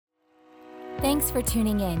Thanks for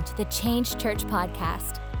tuning in to the Change Church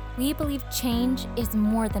podcast. We believe change is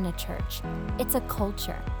more than a church. It's a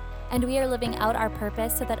culture. And we are living out our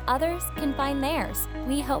purpose so that others can find theirs.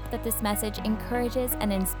 We hope that this message encourages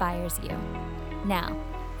and inspires you. Now,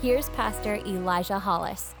 here's Pastor Elijah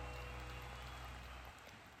Hollis.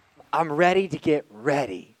 I'm ready to get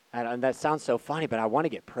ready. And that sounds so funny, but I want to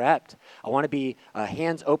get prepped. I want to be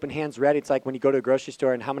open hands ready. It's like when you go to a grocery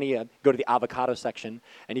store and how many go to the avocado section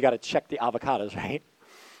and you got to check the avocados, right?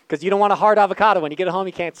 Because you don't want a hard avocado. When you get it home,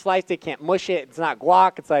 you can't slice it, can't mush it. It's not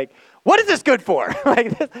guac. It's like, what is this good for?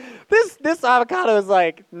 Like this avocado is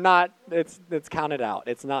like not. It's counted out.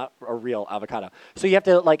 It's not a real avocado. So you have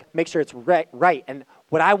to like make sure it's right. And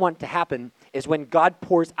what I want to happen is when God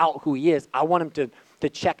pours out who He is, I want Him to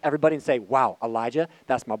check everybody and say, wow, Elijah,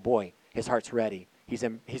 that's my boy. His heart's ready. He's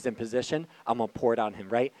in position. I'm going to pour it on him,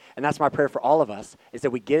 right? And that's my prayer for all of us, is that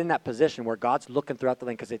we get in that position where God's looking throughout the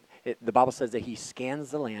land, because the Bible says that He scans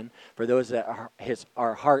the land for those that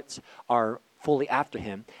our hearts are fully after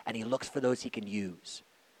Him, and He looks for those He can use.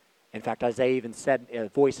 In fact, Isaiah even said, a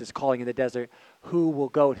voice is calling in the desert, who will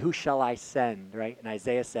go and who shall I send, right? And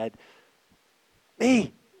Isaiah said,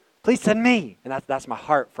 me. Please send me. And that's my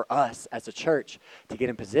heart for us as a church, to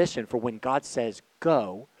get in position for when God says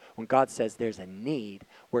go, when God says there's a need,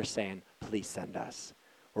 we're saying, please send us.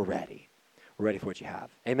 We're ready. We're ready for what you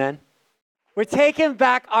have. Amen? We're taking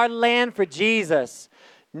back our land for Jesus.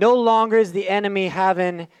 No longer is the enemy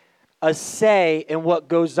having a say in what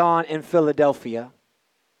goes on in Philadelphia.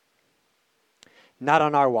 Not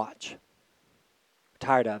on our watch. We're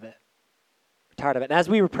tired of it. We're tired of it. And as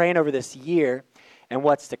we were praying over this year, and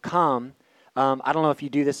what's to come, I don't know if you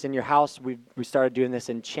do this in your house. We started doing this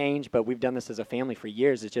in Change, but we've done this as a family for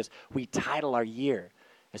years. It's just we title our year.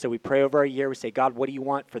 And so we pray over our year. We say, God, what do you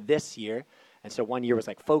want for this year? And so one year was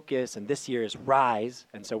like focus, and this year is rise.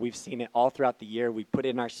 And so we've seen it all throughout the year. We put it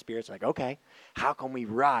in our spirits like, okay, how can we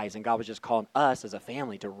rise? And God was just calling us as a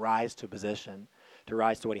family to rise to a position, to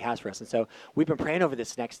rise to what He has for us. And so we've been praying over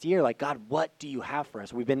this next year, like, God, what do you have for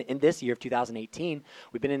us? We've been in this year of 2018,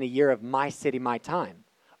 we've been in a year of my city, my time,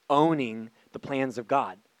 owning the plans of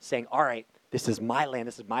God, saying, all right, this is my land,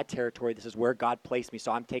 this is my territory, this is where God placed me,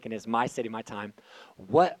 so I'm taking it as my city, my time.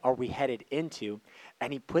 What are we headed into?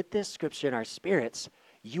 And He put this scripture in our spirits,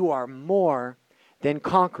 you are more than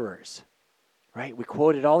conquerors, right? We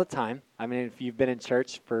quote it all the time. I mean, if you've been in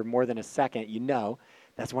church for more than a second, you know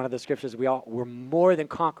that's one of the scriptures we're more than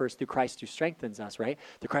conquerors through Christ who strengthens us, right?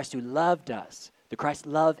 Through Christ who loved us, through Christ's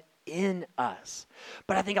love in us.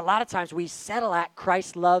 But I think a lot of times we settle at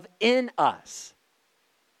Christ's love in us.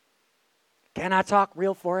 Can I talk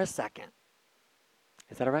real for a second?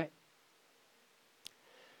 Is that all right?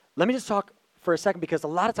 Let me just talk for a second, because a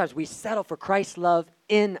lot of times we settle for Christ's love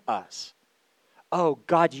in us. Oh,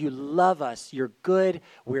 God, you love us. You're good.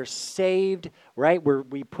 We're saved, right?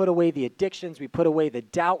 We put away the addictions. We put away the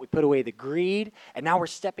doubt. We put away the greed. And now we're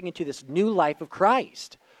stepping into this new life of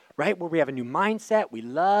Christ, right? Where we have a new mindset. We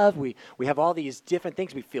love. We have all these different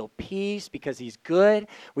things. We feel peace because He's good.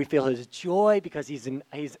 We feel His joy because He's in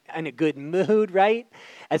a good mood, right?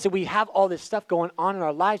 And so we have all this stuff going on in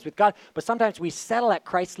our lives with God. But sometimes we settle at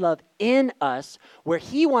Christ's love in us, where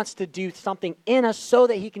He wants to do something in us so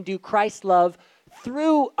that He can do Christ's love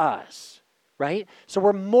through us, right? So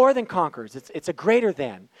we're more than conquerors. It's a greater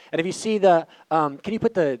than. And if you see can you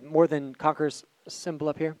put the more than conquerors symbol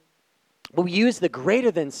up here? But we use the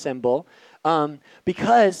greater than symbol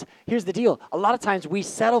because here's the deal. A lot of times we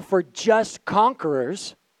settle for just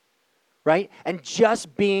conquerors, right? And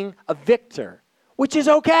just being a victor, which is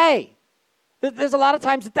okay. There's a lot of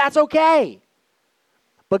times that's okay.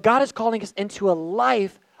 But God is calling us into a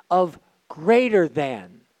life of greater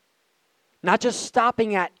than. Not just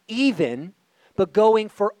stopping at even, but going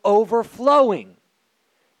for overflowing.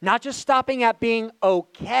 Not just stopping at being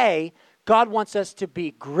okay. God wants us to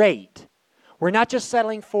be great. We're not just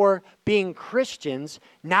settling for being Christians.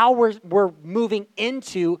 Now we're moving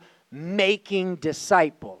into making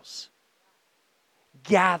disciples.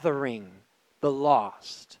 Gathering the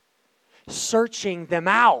lost. Searching them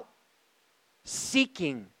out.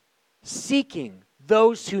 Seeking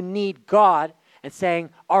those who need God. And saying,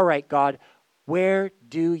 all right, God, where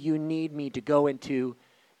do you need me to go into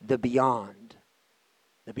the beyond?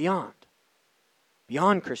 The beyond.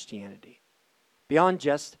 Beyond Christianity. Beyond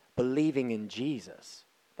just believing in Jesus.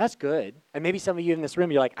 That's good. And maybe some of you in this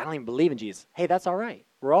room, you're like, I don't even believe in Jesus. Hey, that's all right.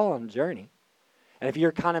 We're all on a journey. And if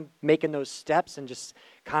you're kind of making those steps and just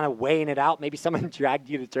kind of weighing it out, maybe someone dragged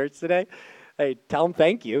you to church today. Hey, tell them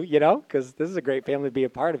thank you, because this is a great family to be a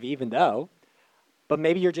part of, even though. But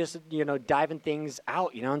maybe you're just, diving things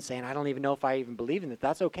out, and saying, I don't even know if I even believe in it.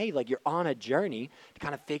 That's okay. Like, you're on a journey to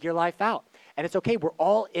kind of figure life out. And it's okay. We're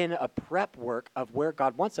all in a prep work of where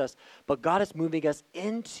God wants us, but God is moving us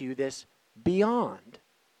into this beyond.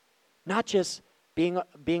 Not just being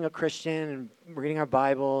a Christian and reading our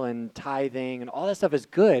Bible and tithing and all that stuff is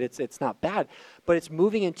good. It's not bad. But it's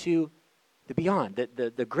moving into the beyond,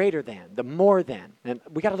 the greater than, the more than. And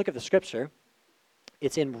we got to look at the scripture.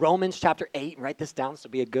 It's in Romans chapter 8. Write this down. This will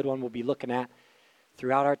be a good one we'll be looking at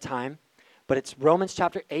throughout our time. But it's Romans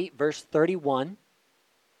chapter 8, verse 31.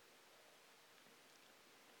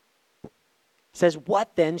 It says,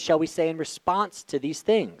 what then shall we say in response to these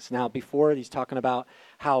things? Now, before he's talking about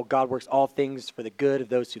how God works all things for the good of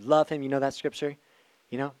those who love him. You know that scripture?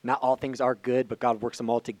 Not all things are good, but God works them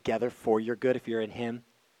all together for your good if you're in him,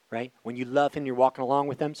 right? When you love him, you're walking along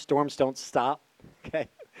with him. Storms don't stop, okay?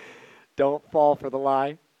 Don't fall for the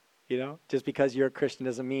lie, Just because you're a Christian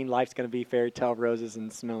doesn't mean life's going to be fairy tale roses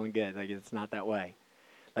and smelling good. Like, it's not that way.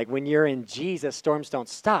 Like, when you're in Jesus, storms don't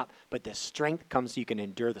stop, but the strength comes so you can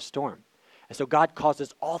endure the storm. And so God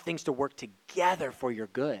causes all things to work together for your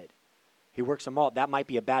good. He works them all. That might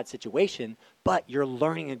be a bad situation, but you're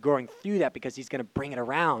learning and growing through that because he's going to bring it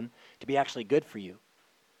around to be actually good for you.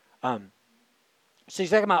 So he's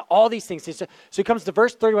talking about all these things. So he comes to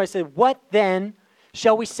verse 31. He said, what then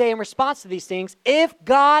shall we say in response to these things? If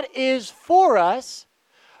God is for us,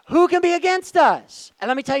 who can be against us? And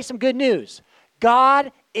let me tell you some good news.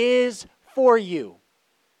 God is for you.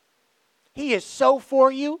 He is so for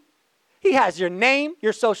you. He has your name,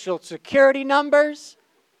 your social security numbers.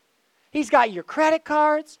 He's got your credit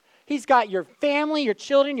cards. He's got your family, your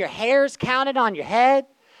children, your hairs counted on your head.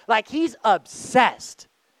 Like, he's obsessed.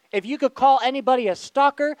 If you could call anybody a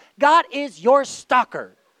stalker, God is your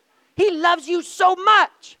stalker. He loves you so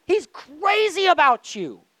much. He's crazy about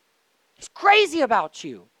you. He's crazy about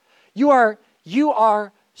you. You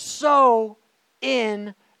are so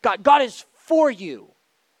in God. God is for you.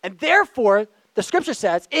 And therefore, the scripture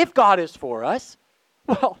says, if God is for us,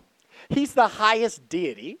 well, he's the highest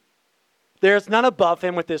deity. There's none above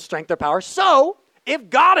him with his strength or power. So, if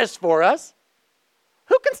God is for us,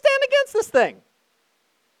 who can stand against this thing?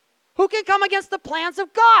 Who can come against the plans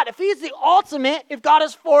of God? If he's the ultimate, if God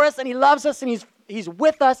is for us and he loves us and he's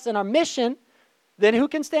with us in our mission, then who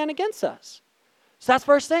can stand against us? So that's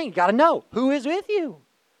first thing. You got to know who is with you.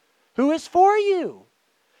 Who is for you?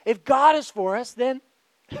 If God is for us, then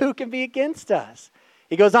who can be against us?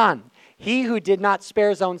 He goes on. He who did not spare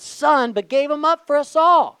his own son, but gave him up for us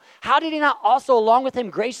all. How did he not also along with him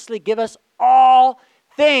graciously give us all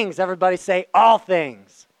things? Everybody say all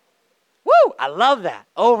things. Woo! I love that.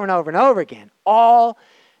 Over and over and over again. All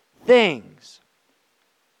things.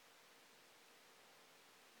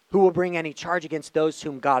 Who will bring any charge against those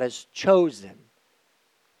whom God has chosen?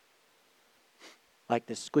 Like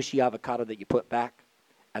the squishy avocado that you put back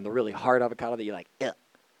and the really hard avocado that you're like, ugh.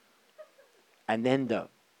 And then the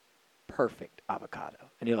perfect avocado.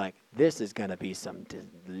 And you're like, this is going to be some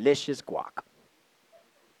delicious guac.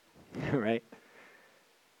 Right?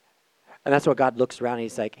 And that's what God looks around and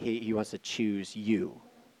he's like, he wants to choose you.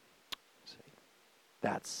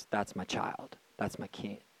 That's my child. That's my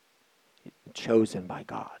king. Chosen by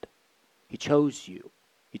God. He chose you.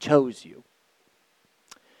 He chose you.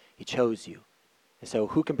 He chose you. And so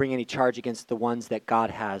who can bring any charge against the ones that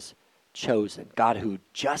God has chosen? God who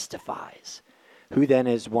justifies. Who then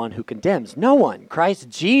is one who condemns? No one. Christ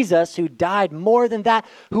Jesus, who died, more than that,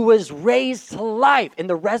 who was raised to life. In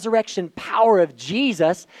the resurrection power of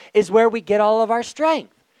Jesus is where we get all of our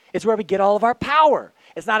strength. It's where we get all of our power.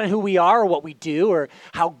 It's not in who we are or what we do or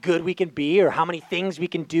how good we can be or how many things we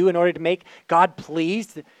can do in order to make God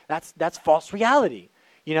pleased. That's false reality.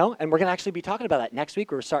 And we're going to actually be talking about that next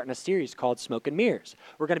week. We're starting a series called Smoke and Mirrors.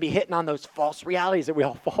 We're going to be hitting on those false realities that we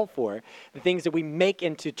all fall for, the things that we make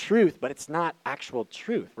into truth, but it's not actual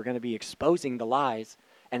truth. We're going to be exposing the lies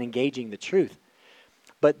and engaging the truth.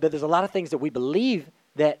 But there's a lot of things that we believe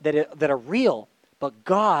that are real, but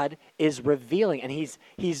God is revealing, and He's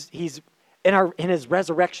in His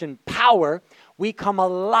resurrection power. We come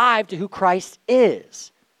alive to who Christ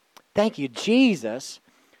is. Thank you, Jesus,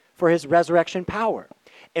 for His resurrection power.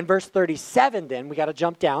 In verse 37, then, we got to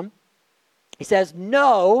jump down. He says,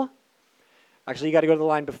 no. Actually, you got to go to the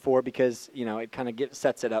line before because, it kind of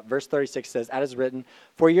sets it up. Verse 36 says, as is written,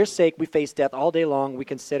 for your sake we face death all day long. We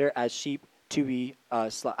consider as sheep to be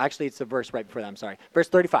Actually, it's the verse right before that. I'm sorry. Verse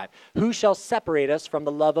 35. Who shall separate us from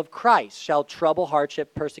the love of Christ? Shall trouble,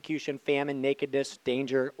 hardship, persecution, famine, nakedness,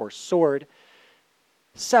 danger, or sword?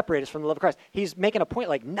 separate us from the love of Christ. He's making a point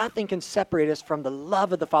like nothing can separate us from the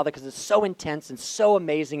love of the Father because it's so intense and so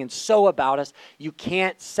amazing and so about us. You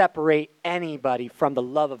can't separate anybody from the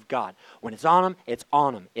love of God. When it's on them, it's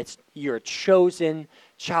on them. You're a chosen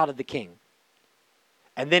child of the King.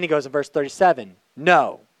 And then he goes in verse 37,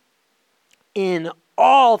 no, in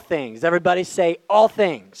all things, everybody say all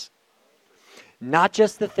things. Not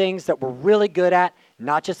just the things that we're really good at,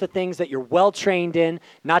 not just the things that you're well trained in,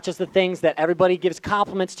 not just the things that everybody gives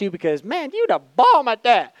compliments to because, man, you the bomb at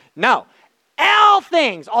that. No, all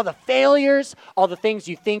things, all the failures, all the things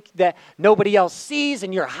you think that nobody else sees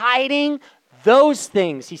and you're hiding, those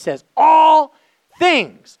things, he says, all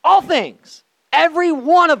things, every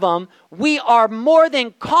one of them, we are more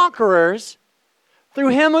than conquerors through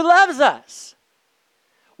him who loves us.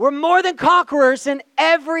 We're more than conquerors in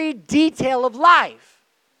every detail of life.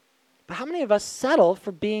 But how many of us settle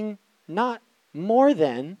for being not more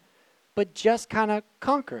than, but just kind of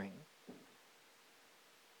conquering?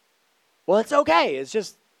 Well, it's okay.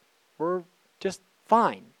 We're just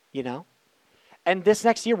fine, you know? And this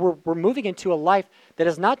next year, we're moving into a life that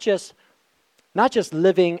is not just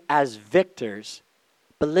living as victors,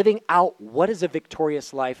 but living out what does a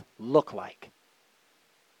victorious life look like?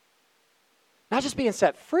 Not just being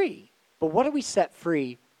set free, but what are we set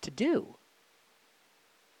free to do?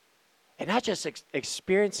 And not just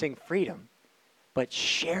experiencing freedom, but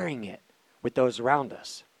sharing it with those around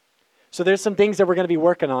us. So there's some things that we're going to be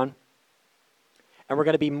working on, and we're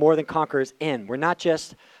going to be more than conquerors in. We're not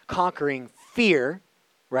just conquering fear,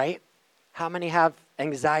 right? How many have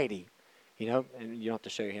anxiety? You know, and you don't have to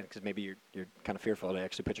show your hand because maybe you're kind of fearful to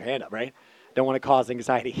actually put your hand up, right? Don't want to cause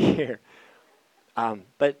anxiety here.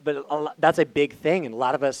 But that's a big thing, and a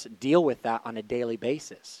lot of us deal with that on a daily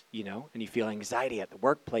basis, you know, and you feel anxiety at the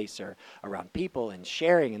workplace or around people and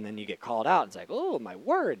sharing, and then you get called out. It's like, oh, my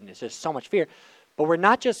word, and it's just so much fear. But we're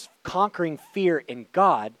not just conquering fear in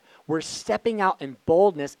God. We're stepping out in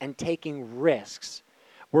boldness and taking risks.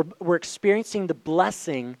 We're experiencing the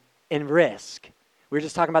blessing in risk. We were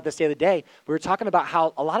just talking about this the other day. We were talking about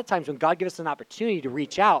how a lot of times when God gives us an opportunity to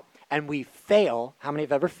reach out, and we fail. How many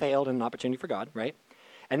have ever failed in an opportunity for God, right?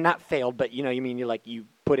 And not failed, but you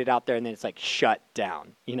put it out there and then it's like shut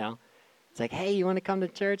down, you know? It's like, hey, you want to come to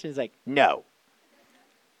church? And it's like, no.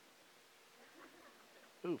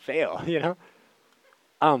 Ooh, fail, you know?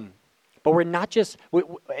 But we're not just,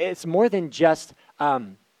 it's more than just,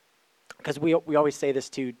 because we always say this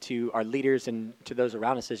to our leaders and to those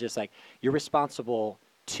around us, is just like, you're responsible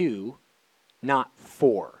to, not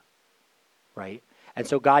for, right? And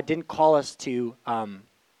so God didn't call us to,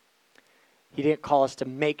 he didn't call us to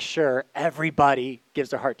make sure everybody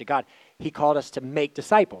gives their heart to God. He called us to make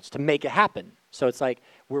disciples, to make it happen. So it's like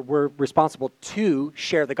we're responsible to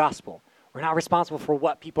share the gospel. We're not responsible for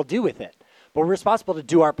what people do with it, but we're responsible to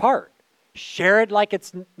do our part. Share it like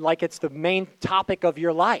it's the main topic of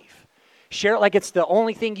your life. Share it like it's the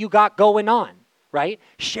only thing you got going on. Right?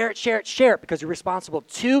 Share it because you're responsible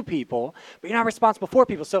to people, but you're not responsible for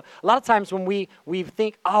people. So a lot of times when we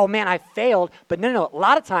think, oh man, I failed, but no. A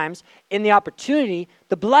lot of times in the opportunity,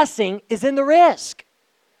 the blessing is in the risk.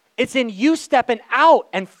 It's in you stepping out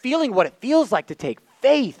and feeling what it feels like to take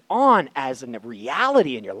faith on as a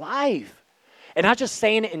reality in your life. And not just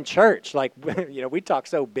saying it in church, like, we talk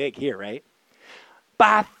so big here, right?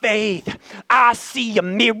 By faith, I see a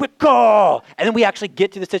miracle. And then we actually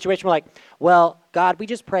get to the situation, we're like, well, God, we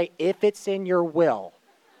just pray if it's in your will,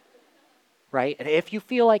 right? And if you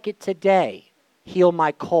feel like it today, heal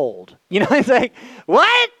my cold. It's like,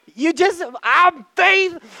 what? I'm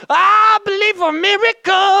faith, I believe for a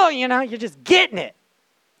miracle. You're just getting it.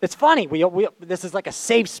 It's funny. This is like a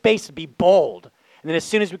safe space to be bold. And then as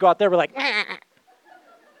soon as we go out there, we're like,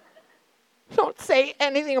 don't say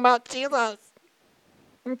anything about Jesus.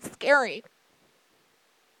 It's scary.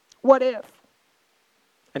 What if?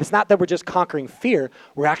 And it's not that we're just conquering fear.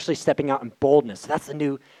 We're actually stepping out in boldness. That's the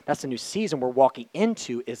new season we're walking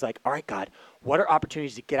into, is like, all right, God, what are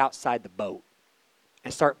opportunities to get outside the boat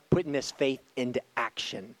and start putting this faith into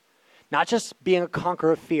action? Not just being a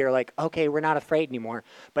conqueror of fear, like, okay, we're not afraid anymore,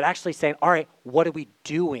 but actually saying, all right, what are we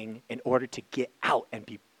doing in order to get out and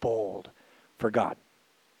be bold for God?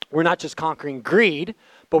 We're not just conquering greed,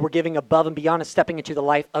 but we're giving above and beyond and stepping into the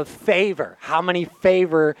life of favor. How many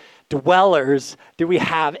favor dwellers do we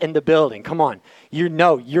have in the building? Come on.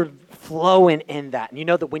 You're flowing in that. And you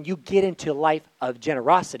know that when you get into a life of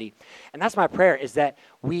generosity, and that's my prayer, is that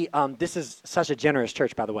this is such a generous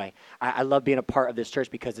church, by the way. I love being a part of this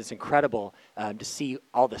church because it's incredible to see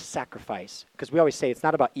all the sacrifice. Because we always say it's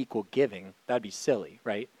not about equal giving. That'd be silly,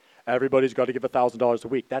 right? everybody's got to give $1,000 a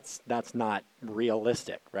week. That's not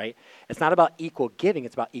realistic, right? It's not about equal giving.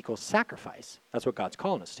 It's about equal sacrifice. That's what God's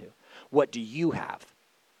calling us to. What do you have,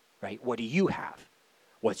 right? What do you have?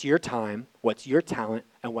 What's your time? What's your talent?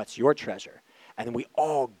 And what's your treasure? And then we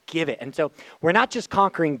all give it. And so we're not just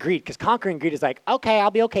conquering greed, because conquering greed is like, okay,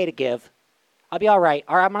 I'll be okay to give. I'll be all right.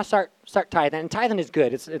 All right, I'm going to start tithing. And tithing is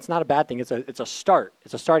good. It's not a bad thing. It's a start.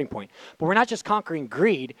 It's a starting point. But we're not just conquering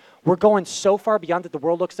greed. We're going so far beyond that the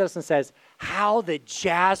world looks at us and says, how the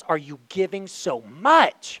jazz are you giving so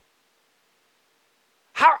much?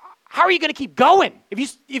 How are you going to keep going if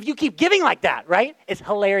you keep giving like that, right? It's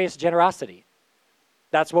hilarious generosity.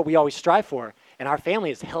 That's what we always strive for. And our family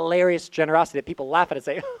is hilarious generosity that people laugh at and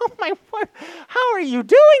say, oh my word, how are you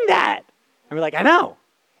doing that? And we're like, I know.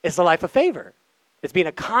 It's the life of favor. It's being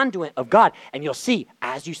a conduit of God. And you'll see,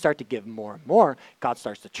 as you start to give more and more, God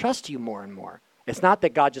starts to trust you more and more. It's not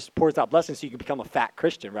that God just pours out blessings so you can become a fat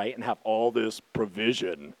Christian, right? And have all this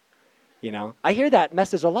provision. You know, I hear that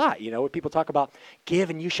message a lot, when people talk about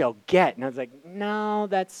give and you shall get. And I was like, no,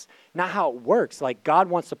 that's not how it works. Like, God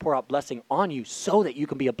wants to pour out blessing on you so that you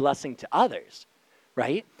can be a blessing to others,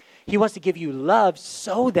 right? He wants to give you love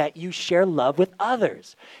so that you share love with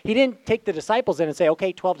others. He didn't take the disciples in and say,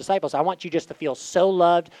 okay, 12 disciples, I want you just to feel so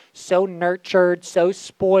loved, so nurtured, so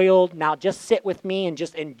spoiled. Now just sit with me and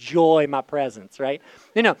just enjoy my presence, right?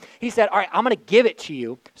 No. He said, all right, I'm going to give it to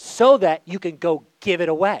you so that you can go give it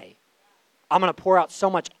away. I'm going to pour out so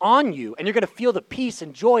much on you, and you're going to feel the peace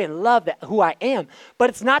and joy and love that who I am. But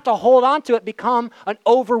it's not to hold on to it, become an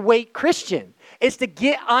overweight Christian. It's to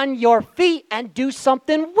get on your feet and do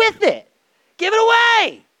something with it. Give it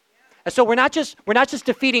away. And so we're not just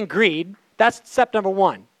defeating greed. That's step number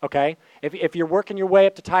one, okay? If you're working your way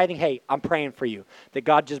up to tithing, hey, I'm praying for you, that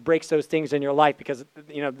God just breaks those things in your life, because,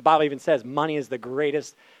 the Bible even says money is the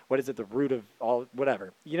greatest, the root of all,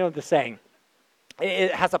 whatever. You know the saying.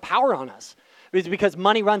 It has a power on us. It's because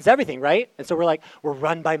money runs everything, right? And so we're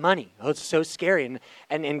run by money. Oh, it's so scary.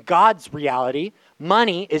 And in God's reality,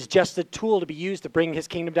 money is just a tool to be used to bring his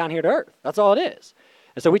kingdom down here to earth. That's all it is.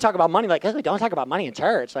 And so we talk about money like, hey, don't talk about money in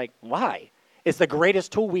church. Like, why? It's the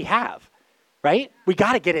greatest tool we have, right? We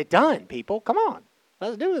got to get it done, people. Come on.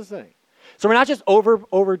 Let's do this thing. So we're not just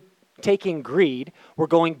overtaking greed. We're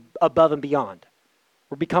going above and beyond.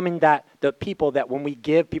 We're becoming the people that when we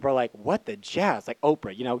give, people are like, what the jazz? Like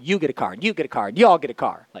Oprah, you get a car, you get a car, you all get a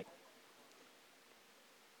car. Like,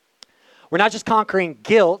 we're not just conquering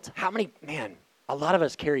guilt. A lot of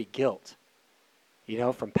us carry guilt,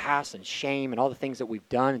 from past and shame and all the things that we've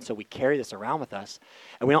done. And so we carry this around with us,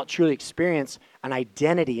 and we don't truly experience an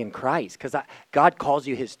identity in Christ, because God calls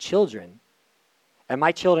you his children. And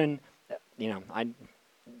my children,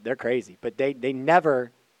 they're crazy, but they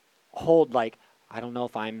never hold like, I don't know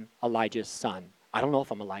if I'm Elijah's son. I don't know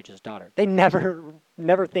if I'm Elijah's daughter. They never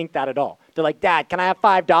think that at all. They're like, Dad, can I have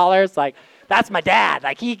 $5? Like, that's my dad.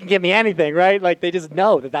 Like, he can give me anything, right? Like, they just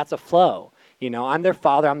know that that's a flow. I'm their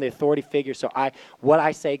father. I'm the authority figure. So what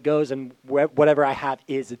I say goes, and whatever I have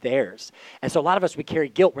is theirs. And so a lot of us, we carry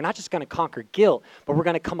guilt. We're not just going to conquer guilt, but we're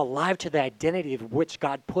going to come alive to the identity of which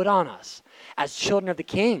God put on us as children of the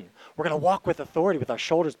King. We're going to walk with authority with our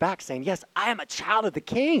shoulders back, saying, yes, I am a child of the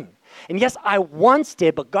King. And yes, I once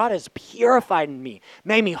did, but God has purified me,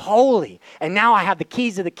 made me holy. And now I have the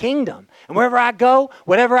keys of the kingdom. And wherever I go,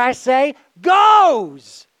 whatever I say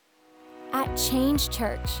goes. At Change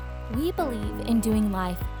Church, we believe in doing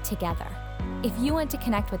life together. If you want to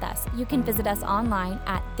connect with us, you can visit us online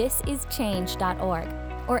at thisischange.org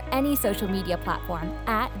or any social media platform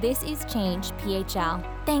at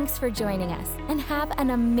thisischangephl. Thanks for joining us, and have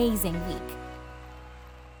an amazing week.